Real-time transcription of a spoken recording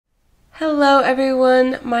Hello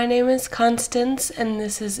everyone, my name is Constance and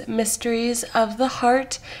this is Mysteries of the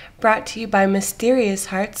Heart, brought to you by Mysterious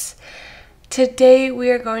Hearts. Today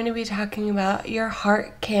we are going to be talking about your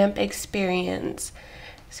heart camp experience.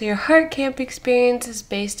 So your heart camp experience is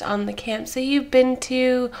based on the camps that you've been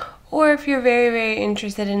to, or if you're very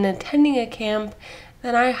interested in attending a camp,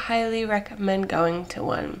 then I highly recommend going to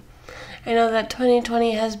one. I know that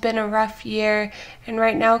 2020 has been a rough year, and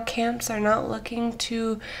right now camps are not looking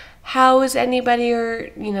to house anybody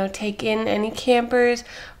or, take in any campers.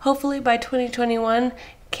 Hopefully by 2021,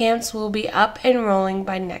 camps will be up and rolling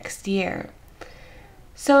by next year.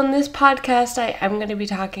 So in this podcast, I'm going to be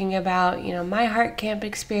talking about, my heart camp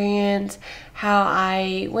experience, how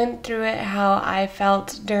I went through it, how I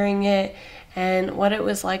felt during it, and what it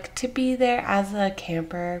was like to be there as a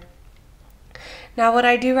camper. Now, what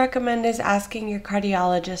I do recommend is asking your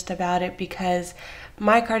cardiologist about it, because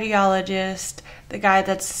my cardiologist, the guy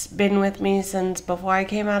that's been with me since before I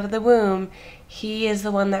came out of the womb, he is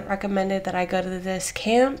the one that recommended that I go to this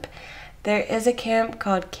camp. There is a camp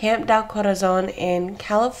called Camp Del Corazon in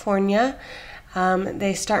California.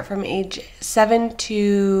 They start from age 7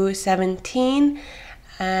 to 17,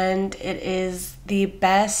 and it is the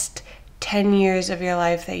best 10 years of your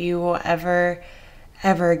life that you will ever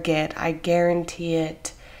get. I guarantee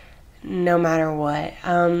it, no matter what.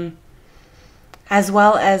 As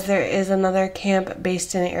well as there is another camp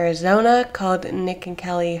based in Arizona called Nick and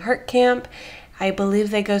Kelly Heart Camp. I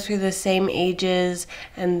believe they go through the same ages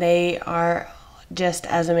and they are just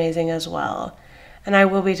as amazing as well. And I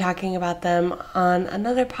will be talking about them on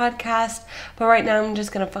another podcast, but right now I'm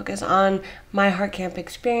just going to focus on my heart camp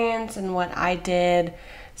experience and what I did.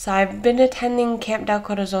 So I've been attending Camp Del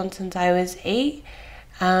Corazon since I was 8.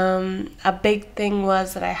 A big thing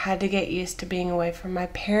was that I had to get used to being away from my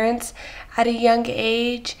parents at a young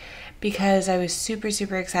age, because I was super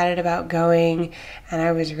excited about going, and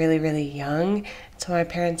I was really young. So my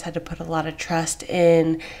parents had to put a lot of trust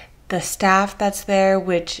in the staff that's there,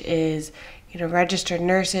 which is, registered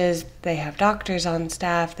nurses. They have doctors on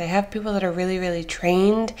staff. They have people that are really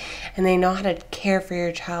trained, and they know how to care for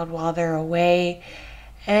your child while they're away.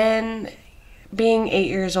 And being 8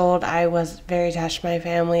 years old, I was very attached to my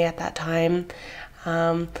family at that time.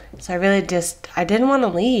 So I didn't want to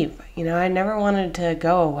leave. I never wanted to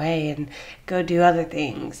go away and go do other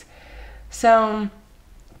things. So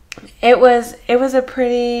it was a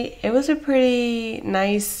pretty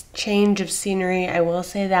nice change of scenery, I will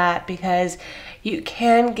say that, because you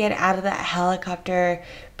can get out of that helicopter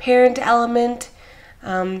parent element.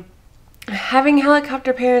 Having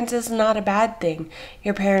helicopter parents is not a bad thing.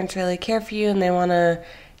 Your parents really care for you and they want to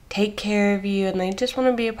take care of you and they just want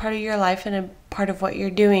to be a part of your life and a part of what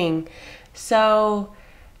you're doing. So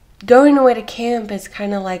going away to camp is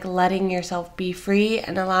kind of like letting yourself be free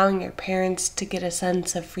and allowing your parents to get a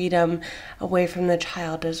sense of freedom away from the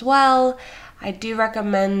child as well. I do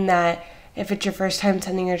recommend that if it's your first time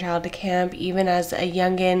sending your child to camp, even as a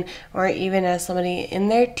youngin' or even as somebody in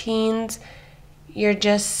their teens, you're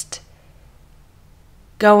just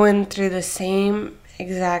going through the same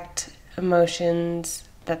exact emotions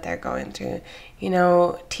that they're going through.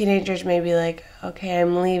 Teenagers may be like, okay,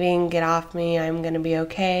 I'm leaving, get off me, I'm going to be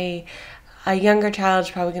okay. A younger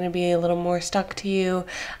child's probably going to be a little more stuck to you,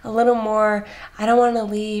 a little more, I don't want to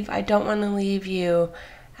leave you.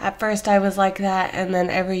 At first I was like that, and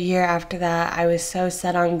then every year after that I was so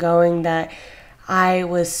set on going that I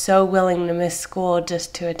was so willing to miss school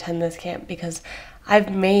just to attend this camp, because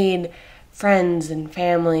I've made friends and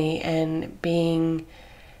family, and being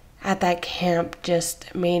at that camp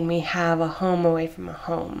just made me have a home away from a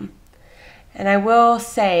home. And I will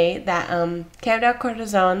say that Camp Del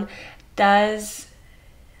Corazon does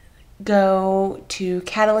go to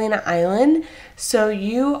Catalina Island, so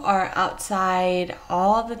you are outside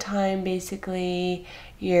all the time basically.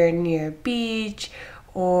 You're near a beach,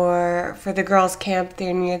 or for the girls' camp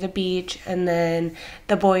they're near the beach, and then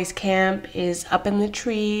the boys' camp is up in the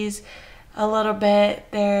trees a little bit.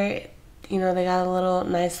 They got a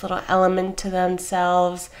nice little element to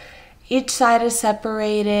themselves. Each side is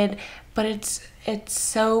separated, but it's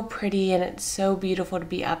so pretty and it's so beautiful to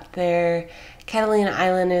be up there. Catalina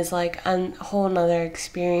Island is like a whole nother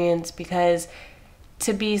experience, because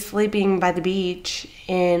to be sleeping by the beach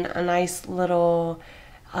in a nice little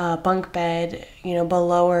bunk bed,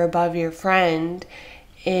 below or above your friend,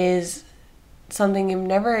 is something you've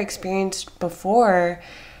never experienced before.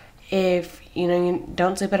 If you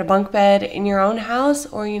don't sleep at a bunk bed in your own house,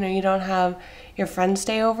 or you don't have your friends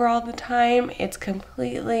stay over all the time, it's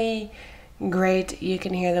completely great. You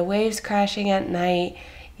can hear the waves crashing at night.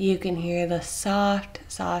 You can hear the soft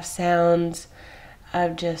sounds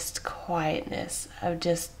of just quietness, of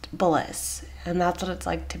just bliss. And that's what it's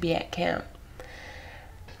like to be at camp.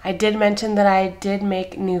 I did mention that I did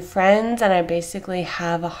make new friends, and I basically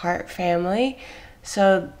have a heart family.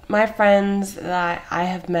 So my friends that I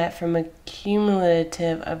have met from a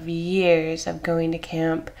cumulative of years of going to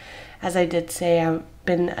camp, as I did say, I've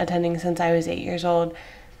been attending since I was 8 years old.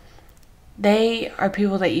 They are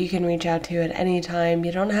people that you can reach out to at any time.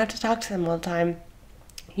 You don't have to talk to them all the time.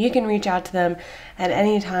 You can reach out to them at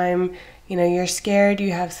any time. You know, you're scared,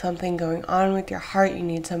 you have something going on with your heart, you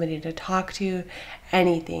need somebody to talk to,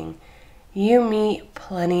 anything. You meet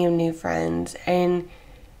plenty of new friends, and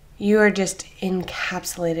you are just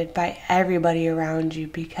encapsulated by everybody around you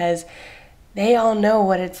because they all know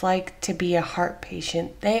what it's like to be a heart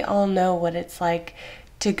patient. They all know what it's like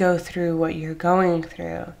to go through what you're going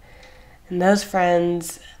through. And those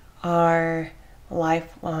friends are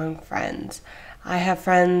lifelong friends. I have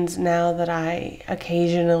friends now that I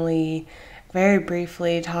occasionally, very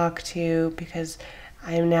briefly talk to because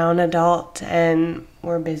I am now an adult and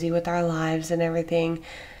we're busy with our lives and everything.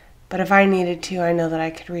 But if I needed to, I know that I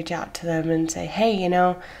could reach out to them and say, hey, you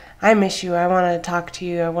know, I miss you. I want to talk to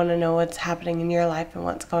you. I want to know what's happening in your life and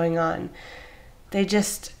what's going on.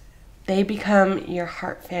 They become your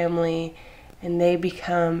heart family, and they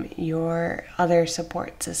become your other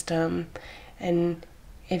support system. And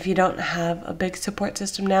if you don't have a big support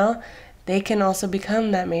system now, they can also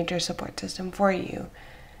become that major support system for you.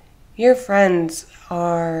 Your friends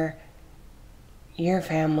are your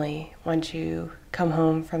family once you come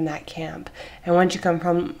home from that camp. And once you come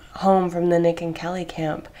home from the Nick and Kelly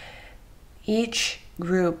camp, each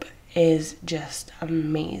group is just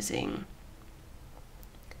amazing.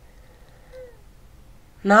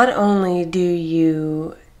 Not only do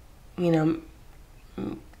you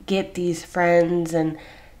get these friends and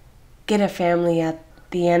get a family at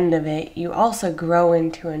the end of it, you also grow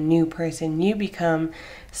into a new person. You become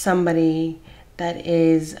somebody that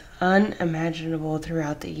is unimaginable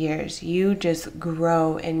throughout the years. You just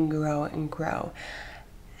grow and grow and grow.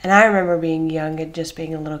 And I remember being young and just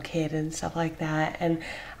being a little kid and stuff like that. And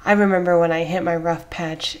I remember when I hit my rough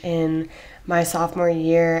patch in my sophomore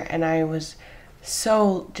year, and I was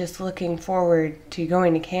so just looking forward to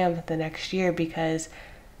going to camp the next year because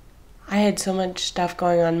I had so much stuff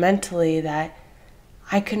going on mentally that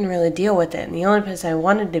I couldn't really deal with it. And the only place I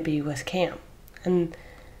wanted to be was camp. And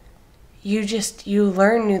you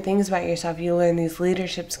learn new things about yourself. You learn these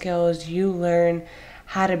leadership skills. You learn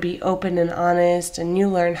how to be open and honest, and you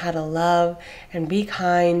learn how to love and be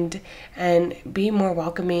kind and be more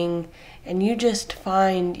welcoming. And you just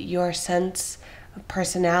find your sense of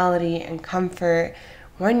personality and comfort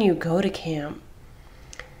when you go to camp.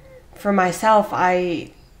 For myself,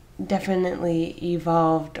 I definitely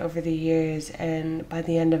evolved over the years, and by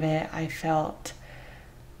the end of it, I felt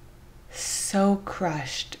so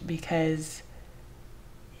crushed because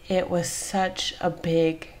it was such a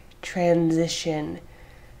big transition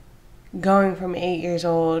going from 8 years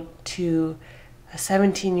old to a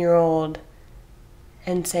 17-year-old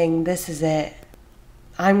and saying, this is it.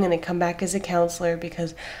 I'm going to come back as a counselor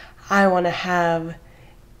because I want to have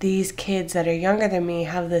these kids that are younger than me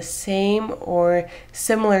have the same or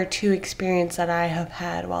similar to experience that I have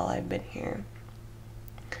had while I've been here.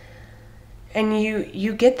 And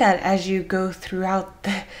you get that as you go throughout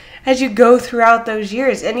those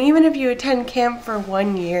years. And even if you attend camp for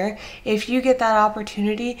 1 year, if you get that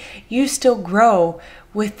opportunity, you still grow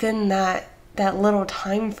within that little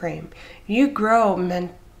time frame. You grow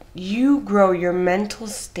your mental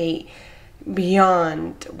state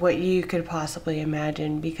beyond what you could possibly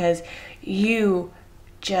imagine because you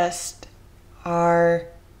just are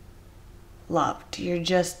loved.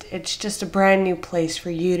 It's just a brand new place for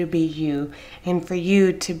you to be you and for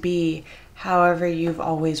you to be however you've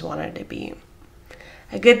always wanted to be.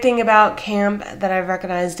 A good thing about camp that I've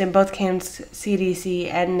recognized in both camps,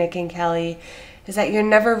 CDC and Nick and Kelly, is that you're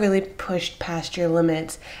never really pushed past your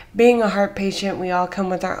limits. Being a heart patient, we all come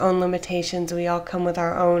with our own limitations. We all come with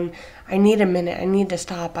our own, I need a minute, I need to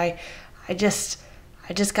stop, I just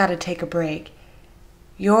got to take a break.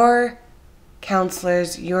 Your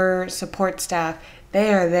counselors, your support staff,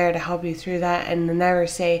 they are there to help you through that and never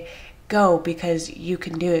say, go because you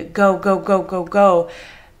can do it. Go, go, go, go, go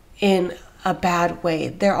in a bad way.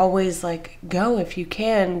 They're always like, go if you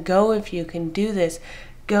can, go if you can do this,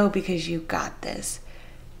 go because you got this.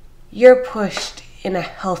 You're pushed in a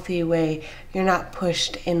healthy way. You're not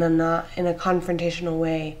pushed in a confrontational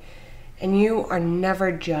way. And you are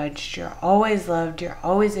never judged. You're always loved. You're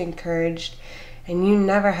always encouraged. And you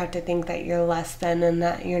never have to think that you're less than and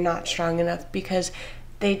that you're not strong enough because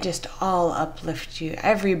they just all uplift you.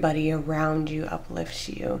 Everybody around you uplifts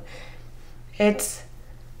you. It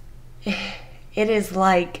is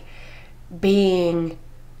like being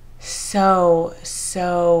so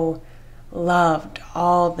loved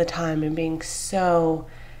all the time and being so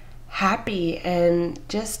happy and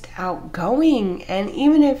just outgoing. And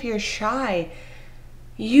even if you're shy,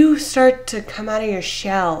 you start to come out of your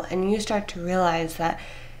shell and you start to realize that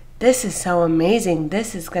this is so amazing.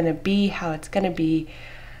 This is going to be how it's going to be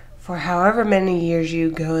for however many years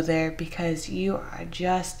you go there, because you are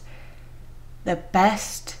just the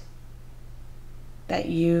best that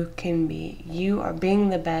you can be. You are being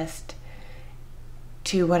the best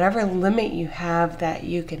to whatever limit you have that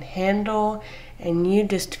you can handle, and you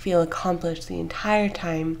just feel accomplished the entire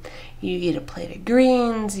time. You eat a plate of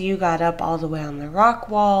greens, you got up all the way on the rock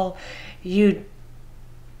wall, you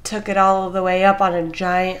took it all the way up on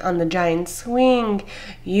the giant swing,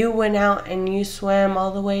 you went out and you swam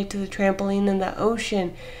all the way to the trampoline in the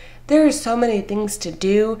ocean. There are so many things to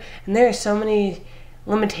do, and there are so many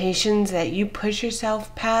limitations that you push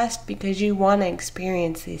yourself past because you want to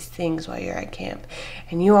experience these things while you're at camp.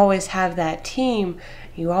 And you always have that team,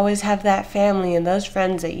 you always have that family and those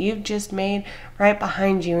friends that you've just made right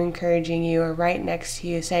behind you, encouraging you, or right next to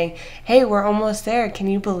you saying, hey, we're almost there. Can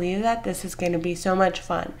you believe that? This is going to be so much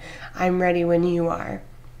fun. I'm ready when you are.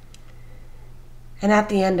 And at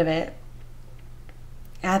the end of it,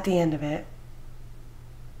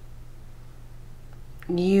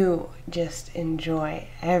 you just enjoy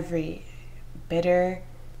every bitter,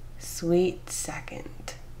 sweet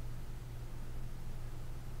second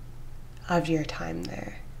of your time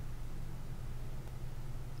there.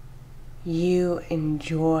 You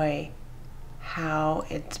enjoy how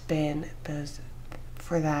it's been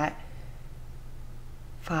for that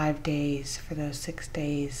 5 days, for those 6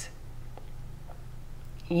 days.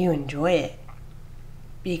 You enjoy it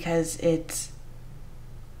because it's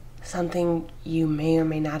something you may or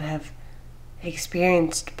may not have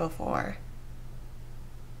experienced before.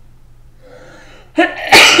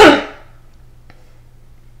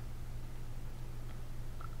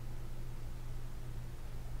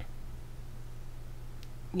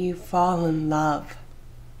 You fall in love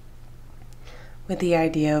with the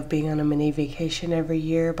idea of being on a mini vacation every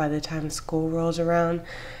year by the time school rolls around.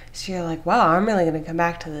 So you're like, wow, I'm really going to come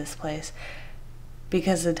back to this place,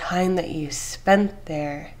 because the time that you spent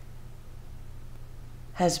there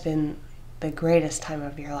has been the greatest time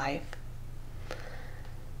of your life.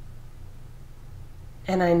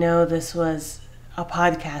 And I know this was a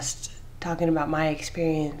podcast talking about my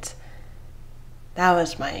experience. That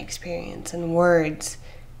was my experience, and words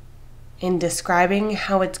in describing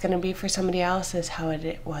how it's going to be for somebody else is how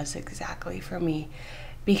it was exactly for me,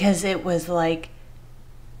 because it was like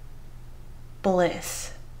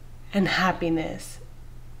bliss and happiness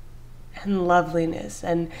and loveliness,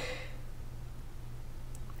 and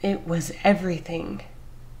it was everything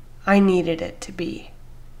I needed it to be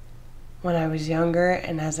when I was younger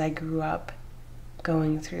and as I grew up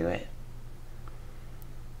going through it.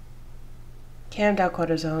 Camp Del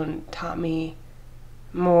Corazon taught me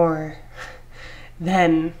more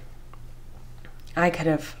than I could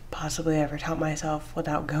have possibly ever taught myself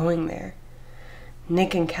without going there.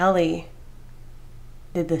 Nick and Kelly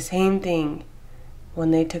did the same thing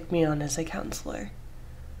when they took me on as a counselor.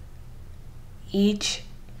 Each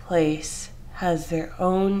place has their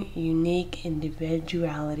own unique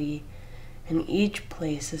individuality, and each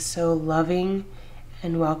place is so loving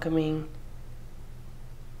and welcoming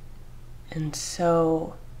and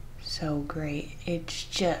so great. It's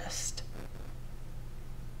just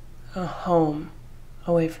a home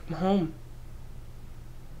away from home.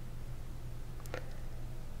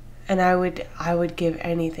 And I would give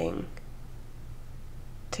anything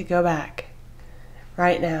to go back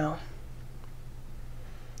right now.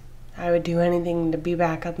 I would do anything to be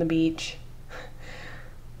back on the beach,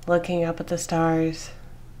 looking up at the stars,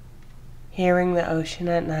 hearing the ocean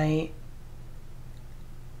at night,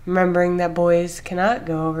 remembering that boys cannot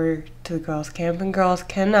go over to the girls' camp and girls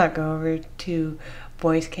cannot go over to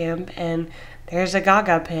boys' camp, and there's a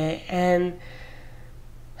Gaga pit, and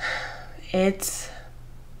it's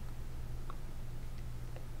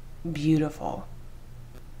beautiful.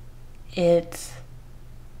 It's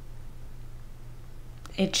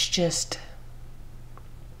just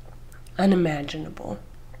unimaginable.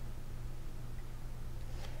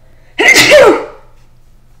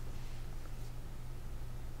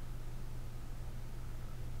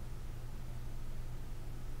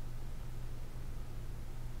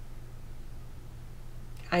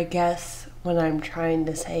 I guess what I'm trying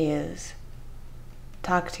to say is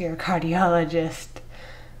talk to your cardiologist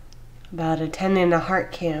about attending a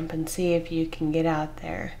heart camp and see if you can get out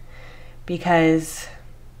there, because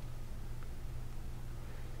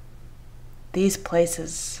these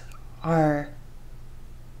places are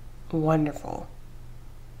wonderful.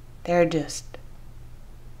 They're just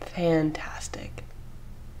fantastic.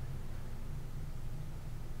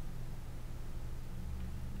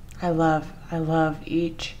 I love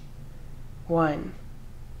each one.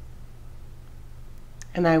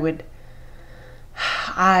 And I would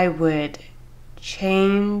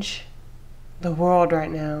change the world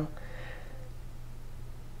right now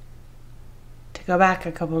to go back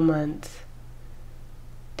a couple months,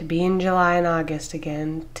 to be in July and August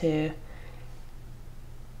again, to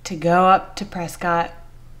go up to Prescott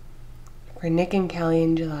for Nick and Kelly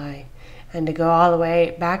in July, and to go all the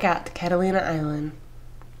way back out to Catalina Island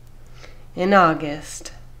in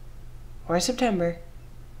August or September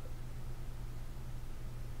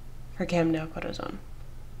for Camp Del Corazon.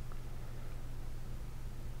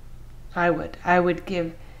 I would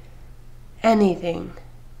give anything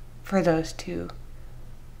for those two.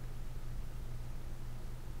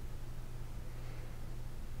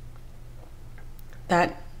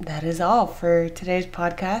 That is all for today's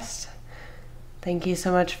podcast. Thank you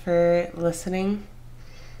so much for listening.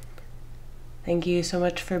 Thank you so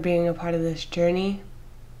much for being a part of this journey.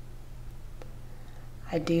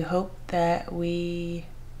 I do hope that we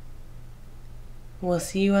will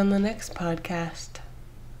see you on the next podcast.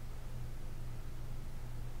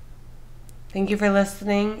 Thank you for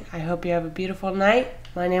listening. I hope you have a beautiful night.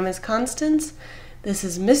 My name is Constance. This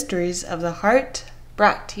is Mysteries of the Heart,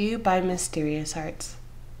 brought to you by Mysterious Hearts.